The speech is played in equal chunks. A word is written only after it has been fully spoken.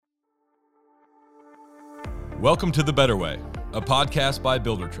Welcome to The Better Way, a podcast by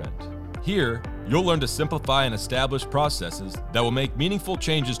Buildertrend. Here, you'll learn to simplify and establish processes that will make meaningful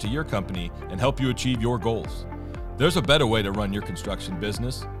changes to your company and help you achieve your goals. There's a better way to run your construction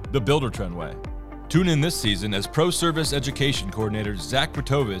business, the Buildertrend way. Tune in this season as Pro Service Education Coordinator Zach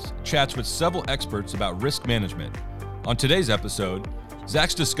Wojtowicz chats with several experts about risk management. On today's episode,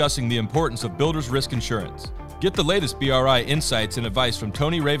 Zach's discussing the importance of builder's risk insurance. Get the latest BRI insights and advice from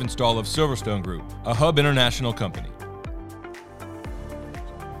Tony Ravenstahl of SilverStone Group, a Hub International company.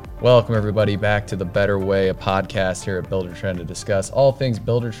 Welcome everybody back to The Better Way, a podcast here at Buildertrend to discuss all things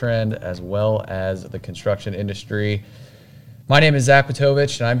Buildertrend as well as the construction industry. My name is Zach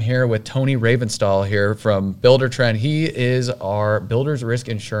Wojtowicz and I'm here with Tony Ravenstahl here from Buildertrend. He is our builder's risk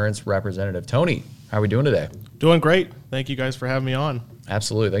insurance representative. Tony, how are we doing today? Doing great. Thank you guys for having me on.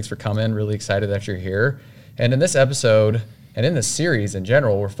 Absolutely. Thanks for coming. Really excited that you're here. And in this episode, and in this series in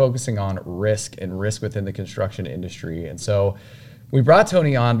general, we're focusing on risk and risk within the construction industry. And so we brought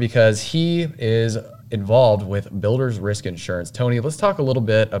Tony on because he is involved with builder's risk insurance. Tony, let's talk a little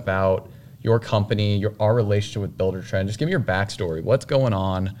bit about your company, our relationship with Buildertrend. Just give me your backstory. What's going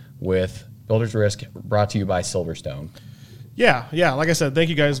on with builder's risk, brought to you by SilverStone? Yeah. Like I said, thank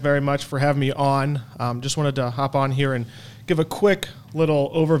you guys very much for having me on. Just wanted to hop on here and give a quick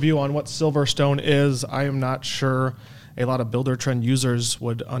little overview on what SilverStone is. I am not sure a lot of Buildertrend users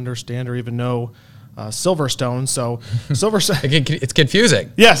would understand or even know SilverStone. So SilverStone, it's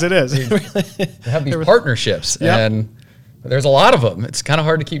confusing. Yes, it is. They have these partnerships, and there's a lot of them. It's kind of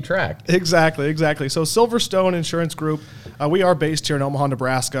hard to keep track. Exactly. So SilverStone Insurance Group, we are based here in Omaha,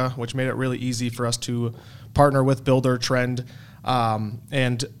 Nebraska, which made it really easy for us to partner with Buildertrend.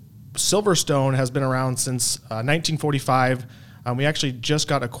 And SilverStone has been around since 1945. We actually just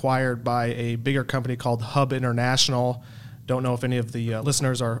got acquired by a bigger company called Hub International. Don't know if any of the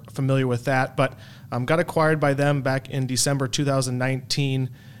listeners are familiar with that, but got acquired by them back in December 2019,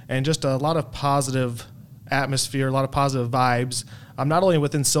 and just a lot of positive atmosphere, a lot of positive vibes, not only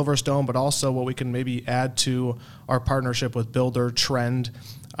within SilverStone, but also what we can maybe add to our partnership with Buildertrend.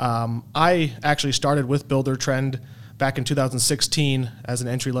 I actually started with Buildertrend back in 2016 as an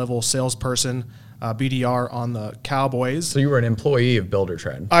entry-level salesperson, BDR on the Cowboys. So you were an employee of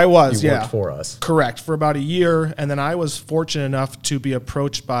Buildertrend. I was, You worked for us. Correct, for about a year, and then I was fortunate enough to be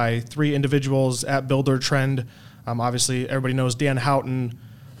approached by three individuals at Buildertrend. Obviously, everybody knows Dan Houghton,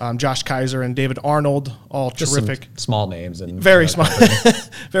 Josh Kaiser, and David Arnold, all Just terrific. Some small names. And very small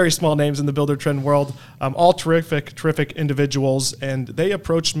very small names in the Buildertrend world. All terrific individuals, and they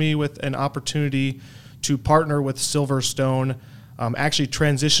approached me with an opportunity to partner with SilverStone, actually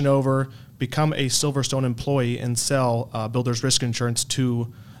transition over, become a SilverStone employee, and sell builder's risk insurance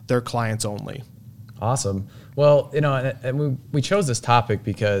to their clients only. Awesome. Well, and we chose this topic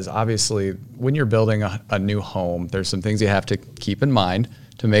because obviously when you're building a new home, there's some things you have to keep in mind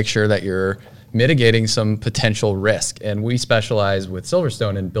to make sure that you're mitigating some potential risk. And we specialize with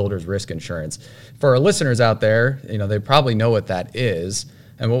SilverStone in builder's risk insurance. For our listeners out there, they probably know what that is.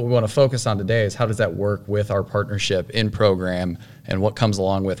 And what we want to focus on today is how does that work with our partnership in program and what comes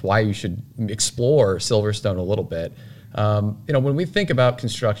along with why you should explore SilverStone a little bit. When we think about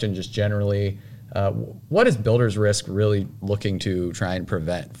construction just generally, what is builder's risk really looking to try and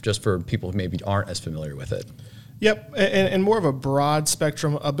prevent, just for people who maybe aren't as familiar with it? Yep, and more of a broad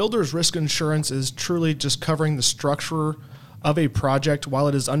spectrum. A builder's risk insurance is truly just covering the structure of a project while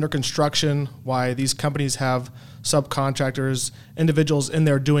it is under construction, why these companies have subcontractors, individuals in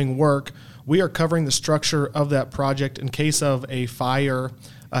there doing work. We are covering the structure of that project in case of a fire,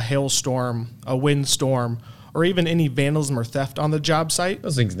 a hailstorm, a windstorm, or even any vandalism or theft on the job site.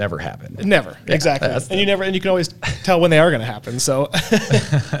 Those things never happen. Never, yeah, exactly. And you can always tell when they are going to happen. So,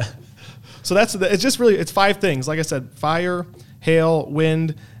 it's five things. Like I said, fire, hail,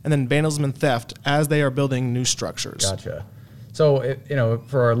 wind, and then vandalism and theft as they are building new structures. Gotcha. So,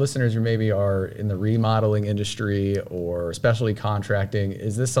 for our listeners who maybe are in the remodeling industry or specialty contracting,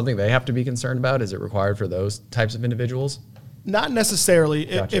 is this something they have to be concerned about? Is it required for those types of individuals? Not necessarily.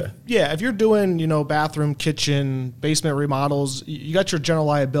 Gotcha. If you're doing, bathroom, kitchen, basement remodels, you got your general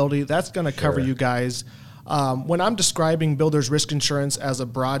liability. That's going to cover you guys. When I'm describing builder's risk insurance as a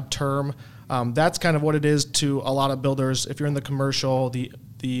broad term, that's kind of what it is to a lot of builders. If you're in the commercial,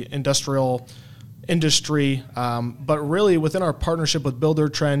 the industrial industry, but really within our partnership with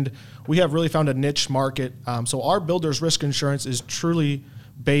Buildertrend, we have really found a niche market. So our builder's risk insurance is truly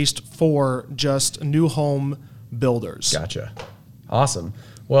based for just new home builders. Gotcha. Awesome.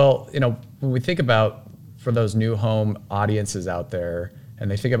 Well, when we think about for those new home audiences out there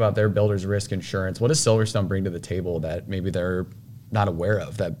and they think about their builder's risk insurance, what does SilverStone bring to the table that maybe they're not aware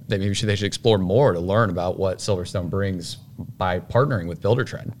of that maybe they should explore more to learn about what SilverStone brings by partnering with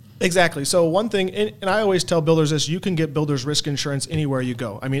Buildertrend? Exactly. So one thing, and I always tell builders this, you can get builder's risk insurance anywhere you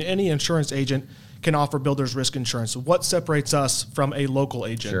go. I mean, any insurance agent can offer builder's risk insurance. What separates us from a local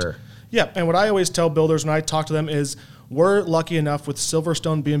agent? Sure. Yeah, and what I always tell builders when I talk to them is we're lucky enough with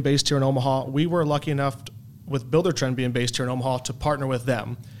SilverStone being based here in Omaha, we were lucky enough with Buildertrend being based here in Omaha to partner with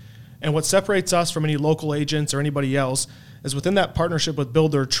them. And what separates us from any local agents or anybody else is within that partnership with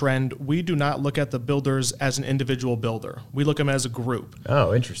Buildertrend, we do not look at the builders as an individual builder. We look at them as a group.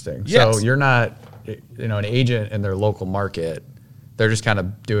 Oh, interesting. Yes. So you're not, an agent in their local market. They're just kind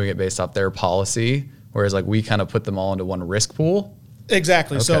of doing it based off their policy, whereas like we kind of put them all into one risk pool.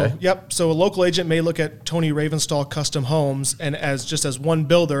 Exactly. Okay. So, yep. So a local agent may look at Tony Ravenstahl Custom Homes, and as one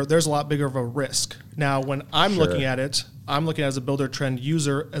builder, there's a lot bigger of a risk. Now, when I'm looking at it, I'm looking at it as a Buildertrend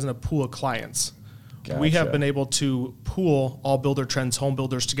user as in a pool of clients. Gotcha. We have been able to pool all Buildertrend's home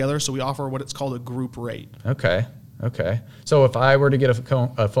builders together, so we offer what it's called a group rate. Okay. So if I were to get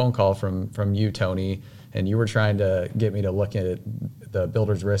a phone call from you, Tony, and you were trying to get me to look at the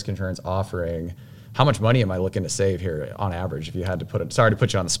builder's risk insurance offering, how much money am I looking to save here on average? If you had to sorry to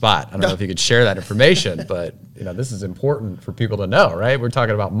put you on the spot. I don't know if you could share that information, but this is important for people to know, right? We're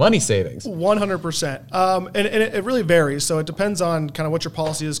talking about money savings. 100%. And it really varies. So it depends on kind of what your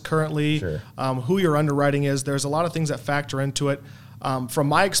policy is currently, who your underwriting is. There's a lot of things that factor into it. From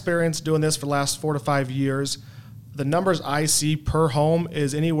my experience doing this for the last 4 to 5 years, the numbers I see per home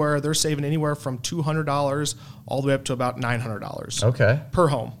is they're saving anywhere from $200 all the way up to about $900. Okay. Per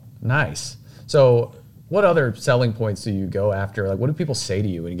home. Nice. So what other selling points do you go after? Like, what do people say to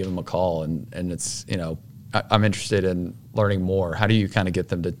you when you give them a call and it's, I'm interested in learning more. How do you kind of get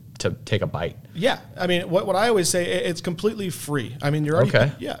them to take a bite? Yeah. I mean, what I always say, it's completely free. I mean, you're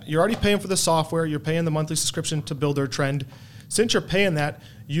already paying for the software. You're paying the monthly subscription to Buildertrend. Since you're paying that,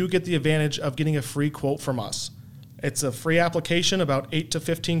 you get the advantage of getting a free quote from us. It's a free application, about 8 to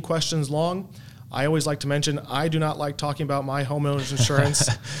 15 questions long. I always like to mention, I do not like talking about my homeowner's insurance.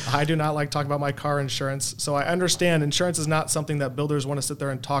 I do not like talking about my car insurance. So I understand insurance is not something that builders want to sit there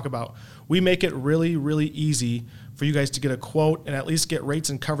and talk about. We make it really, really easy for you guys to get a quote and at least get rates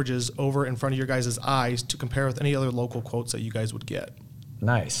and coverages over in front of your guys' eyes to compare with any other local quotes that you guys would get.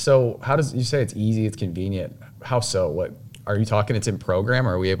 Nice. So how does you say it's easy, it's convenient? How so? What are you talking? It's in program?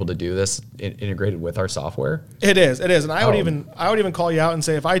 Are we able to do this integrated with our software? It is. And I would even call you out and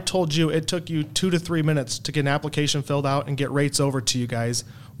say, if I told you it took you 2 to 3 minutes to get an application filled out and get rates over to you guys,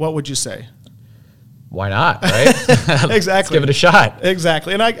 what would you say? Why not? Right? Exactly. Let's give it a shot.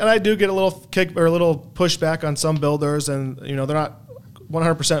 Exactly. And I do get a little kick or a little pushback on some builders, and they're not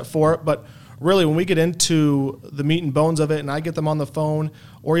 100% for it, but really, when we get into the meat and bones of it and I get them on the phone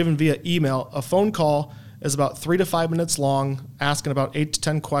or even via email, a phone call is about 3 to 5 minutes long, asking about 8 to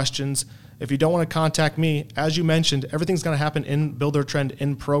 10 questions. If you don't want to contact me, as you mentioned, everything's going to happen in Buildertrend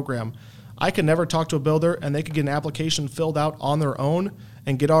in program. I can never talk to a builder, and they could get an application filled out on their own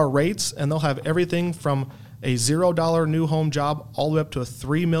and get our rates, and they'll have everything from a $0 new home job all the way up to a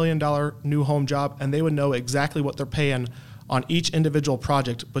 $3 million new home job, and they would know exactly what they're paying on each individual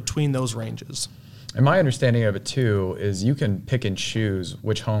project between those ranges. And my understanding of it too is you can pick and choose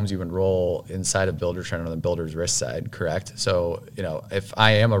which homes you enroll inside of Buildertrend on the builder's risk side, correct? So, if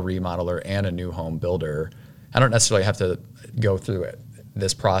I am a remodeler and a new home builder, I don't necessarily have to go through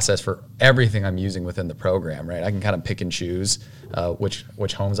this process for everything I'm using within the program, right? I can kind of pick and choose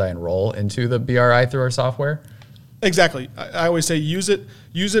which homes I enroll into the BRI through our software. Exactly. I always say use it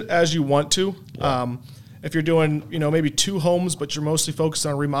as you want to. Yeah. If you're doing, maybe 2 homes, but you're mostly focused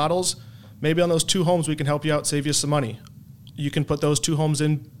on remodels, maybe on those 2 homes we can help you out, save you some money. You can put those 2 homes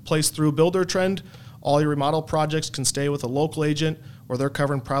in place through Buildertrend. All your remodel projects can stay with a local agent, where they're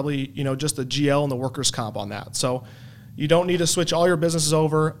covering probably, just the GL and the workers' comp on that. So you don't need to switch all your businesses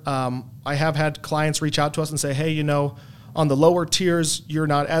over. I have had clients reach out to us and say, hey, on the lower tiers, you're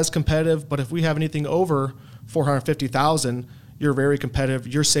not as competitive, but if we have anything over $450,000, you're very competitive.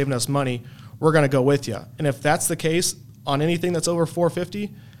 You're saving us money. We're going to go with you. And if that's the case on anything that's over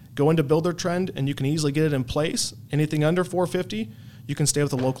 $450,000, go into Buildertrend and you can easily get it in place. Anything under $450,000, you can stay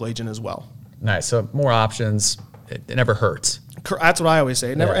with a local agent as well. Nice. So more options. It never hurts. That's what I always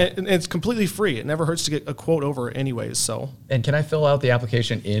say. It's completely free. It never hurts to get a quote over anyways. So. And can I fill out the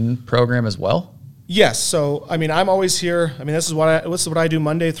application in program as well? Yes. So, I'm always here. This is what I do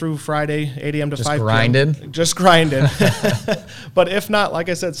Monday through Friday, 8 a.m. to 5 p.m. Just grinding. But if not, like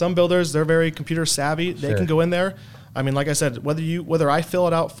I said, some builders, they're very computer savvy. They can go in there. Like I said, whether I fill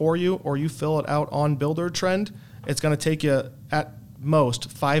it out for you or you fill it out on Buildertrend, it's going to take you at most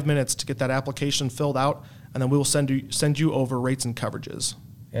 5 minutes to get that application filled out. and then we will send you over rates and coverages.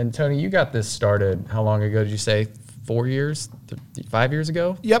 And Tony, you got this started how long ago did you say? 4 years? 5 years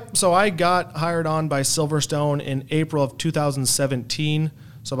ago? Yep. So I got hired on by SilverStone in April of 2017.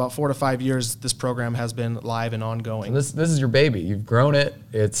 So about 4 to 5 years, this program has been live and ongoing. So this is your baby. You've grown it.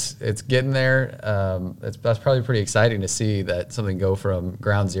 It's getting there. That's probably pretty exciting to see that something go from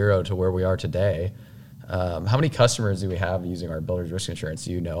ground zero to where we are today. How many customers do we have using our builder's risk insurance?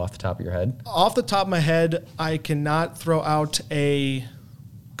 Do you know off the top of your head? Off the top of my head, I cannot throw out a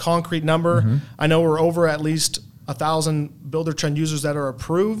concrete number. Mm-hmm. I know we're over at least 1,000 Buildertrend users that are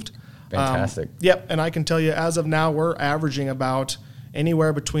approved. Fantastic. Yep, and I can tell you as of now, we're averaging about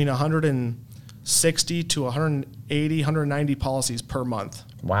anywhere between 160 to 180, 190 policies per month.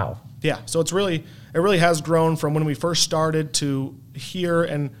 Wow. Yeah, so it really has grown from when we first started to here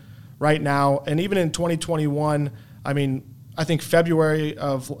and right now. And even in 2021, I mean, I think February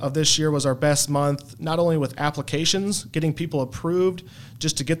of this year was our best month, not only with applications, getting people approved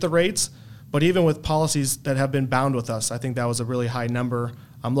just to get the rates, but even with policies that have been bound with us. I think that was a really high number.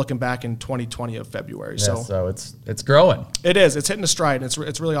 I'm looking back in 2020 of February. Yeah, so it's growing. It is. It's hitting a stride. And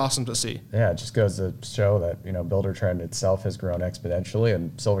it's really awesome to see. Yeah, it just goes to show that Buildertrend itself has grown exponentially,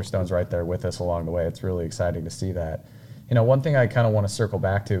 and SilverStone's right there with us along the way. It's really exciting to see that. One thing I kind of want to circle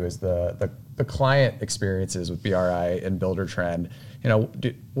back to is the client experiences with BRI and Buildertrend.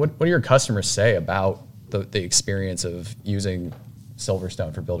 What do your customers say about the experience of using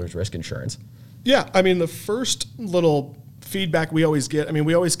SilverStone for builder's risk insurance? Yeah, I mean, the first little feedback we always get,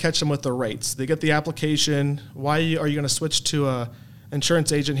 we always catch them with the rates. They get the application. Why are you going to switch to a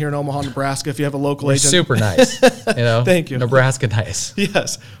insurance agent here in Omaha, Nebraska if you have a local agent? Super nice. Thank you. Nebraska nice.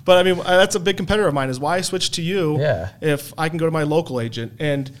 Yes. But that's a big competitor of mine is why switch to you if I can go to my local agent.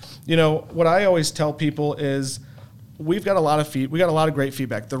 And, what I always tell people is we've got a lot of great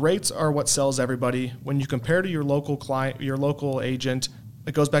feedback. The rates are what sells everybody. When you compare to your local client, your local agent,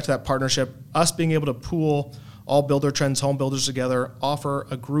 it goes back to that partnership. Us being able to pool all Buildertrend's home builders together, offer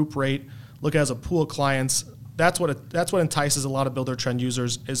a group rate, look as a pool of clients. That's what entices a lot of Buildertrend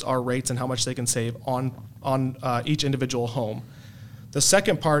users is our rates and how much they can save on each individual home. The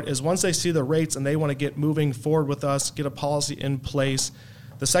second part is once they see the rates and they want to get moving forward with us, get a policy in place.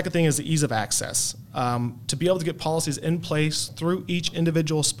 The second thing is the ease of access. To be able to get policies in place through each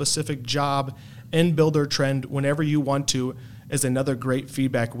individual specific job in Buildertrend whenever you want to is another great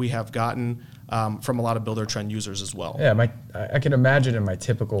feedback we have gotten from a lot of Buildertrend users as well. Yeah, I can imagine in my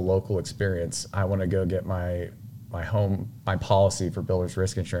typical local experience, I want to go get my policy for builder's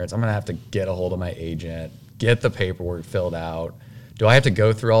risk insurance. I'm going to have to get a hold of my agent, get the paperwork filled out. Do I have to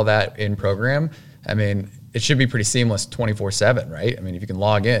go through all that in program? It should be pretty seamless 24/7, right? If you can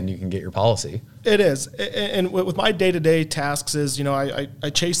log in, you can get your policy. It is. And with my day-to-day tasks is, I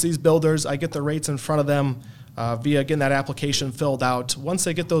chase these builders, I get the rates in front of them via getting that application filled out. Once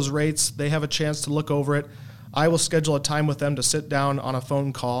they get those rates, they have a chance to look over it. I will schedule a time with them to sit down on a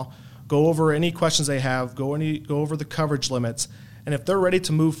phone call, go over any questions they have, go over the coverage limits. And if they're ready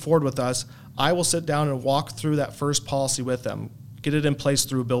to move forward with us, I will sit down and walk through that first policy with them, get it in place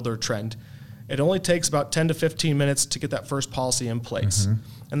through Buildertrend. It only takes about 10 to 15 minutes to get that first policy in place. Mm-hmm.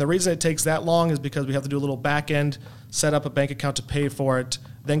 And the reason it takes that long is because we have to do a little back end, set up a bank account to pay for it,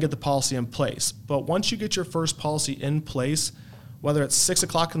 then get the policy in place. But once you get your first policy in place, whether it's 6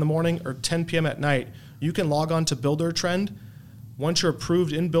 o'clock in the morning or 10 p.m. at night, you can log on to Buildertrend. Once you're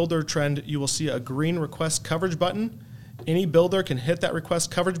approved in Buildertrend, you will see a green request coverage button. Any builder can hit that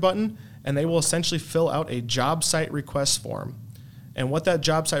request coverage button, and they will essentially fill out a job site request form. And what that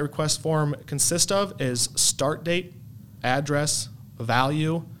job site request form consists of is start date, address,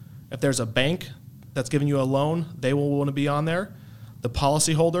 value. If there's a bank that's giving you a loan, they will want to be on there. The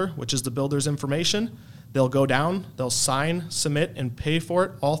policyholder, which is the builder's information, they'll go down, they'll sign, submit, and pay for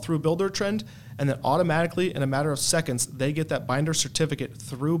it all through Buildertrend. And then automatically, in a matter of seconds, they get that binder certificate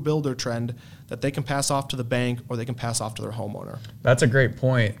through Buildertrend that they can pass off to the bank or they can pass off to their homeowner. That's a great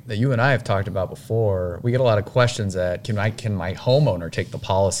point that you and I have talked about before. We get a lot of questions that can my homeowner take the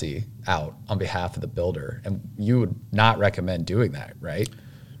policy out on behalf of the builder? And you would not recommend doing that, right?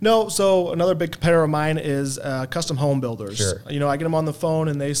 No. So another big competitor of mine is custom home builders. Sure. I get them on the phone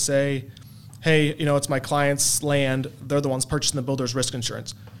and they say, hey, it's my client's land. They're the ones purchasing the builder's risk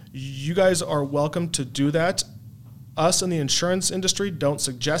insurance. You guys are welcome to do that. Us in the insurance industry don't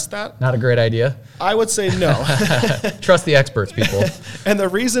suggest that. Not a great idea. I would say no. Trust the experts, people. And the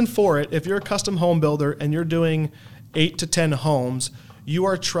reason for it, if you're a custom home builder and you're doing 8 to 10 homes, you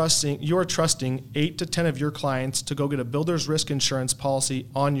are trusting 8 to 10 of your clients to go get a builder's risk insurance policy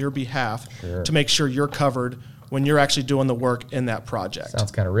on your behalf to make sure you're covered when you're actually doing the work in that project.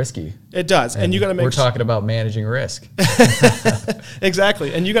 Sounds kind of risky. It does. And you got to make We're talking about managing risk.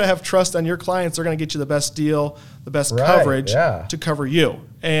 Exactly. And you got to have trust on your clients. They're going to get you the best deal, the best coverage to cover you.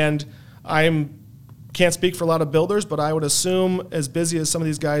 And can't speak for a lot of builders, but I would assume, as busy as some of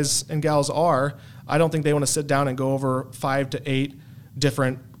these guys and gals are, I don't think they want to sit down and go over 5 to 8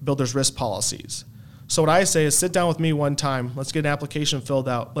 different builder's risk policies. So what I say is sit down with me one time. Let's get an application filled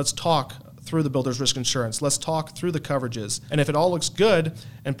out. Let's talk through the builder's risk insurance. Let's talk through the coverages. And if it all looks good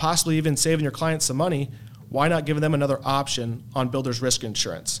and possibly even saving your clients some money, why not give them another option on builder's risk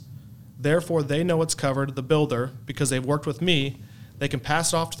insurance? Therefore, they know what's covered, the builder, because they've worked with me. They can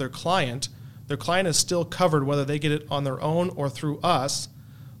pass it off to their client. Their client is still covered whether they get it on their own or through us.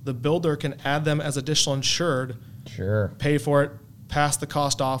 The builder can add them as additional insured, pay for it, pass the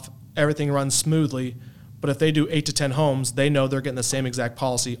cost off, everything runs smoothly. But if they do 8 to 10 homes, they know they're getting the same exact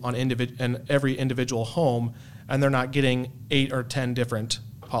policy on every individual home, and they're not getting 8 or 10 different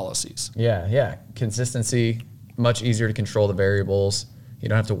policies. Yeah. Consistency, much easier to control the variables. You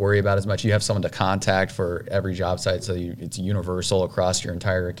don't have to worry about as much. You have someone to contact for every job site, so it's universal across your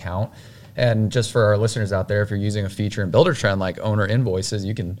entire account. And just for our listeners out there, if you're using a feature in Buildertrend like owner invoices,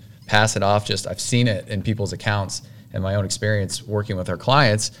 you can pass it off. I've seen it in people's accounts and my own experience working with our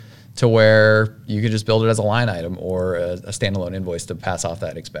clients, to where you can just build it as a line item or a standalone invoice to pass off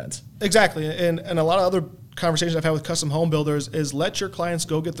that expense. Exactly. And a lot of other conversations I've had with custom home builders is let your clients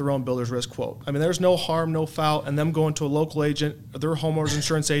go get their own builder's risk quote. I mean, there's no harm, no foul, in them going to a local agent or their homeowner's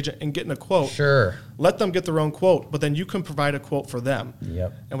insurance agent and getting a quote. Sure. Let them get their own quote, but then you can provide a quote for them.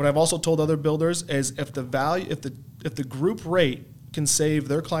 Yep. And what I've also told other builders is if the group rate can save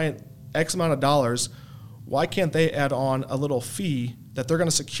their client X amount of dollars, why can't they add on a little fee that they're going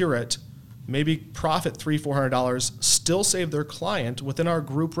to secure it, maybe profit $300-$400, still save their client within our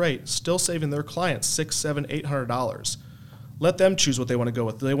group rate, still saving their client $600-$800. Let them choose what they want to go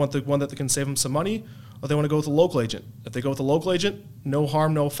with. Do they want the one that can save them some money, or they want to go with a local agent? If they go with a local agent, no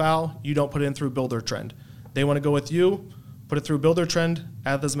harm, no foul. You don't put it in through Buildertrend. They want to go with you, put it through Buildertrend,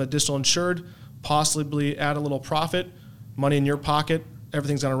 add them additional insured, possibly add a little profit, money in your pocket.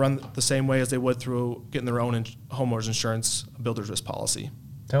 Everything's going to run the same way as they would through getting their own homeowner's insurance builder's risk policy.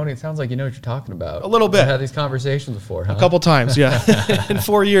 Tony, it sounds like you know what you're talking about. A little bit. I've had these conversations before, huh? A couple times, yeah. In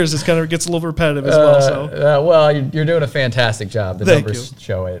 4 years, it kind of gets a little repetitive as well. So, well, you're doing a fantastic job. The Thank numbers you.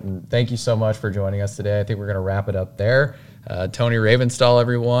 show it. And thank you so much for joining us today. I think we're going to wrap it up there. Tony Ravenstahl,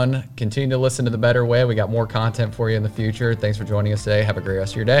 everyone. Continue to listen to The Better Way. We got more content for you in the future. Thanks for joining us today. Have a great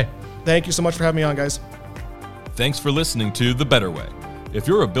rest of your day. Thank you so much for having me on, guys. Thanks for listening to The Better Way. If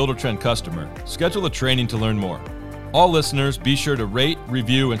you're a Buildertrend customer, schedule a training to learn more. All listeners, be sure to rate,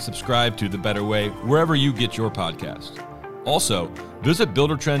 review, and subscribe to The Better Way wherever you get your podcast. Also, visit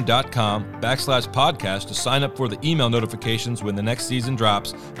buildertrend.com/podcast to sign up for the email notifications when the next season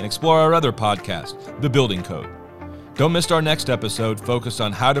drops and explore our other podcast, The Building Code. Don't miss our next episode focused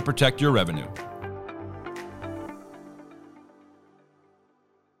on how to protect your revenue.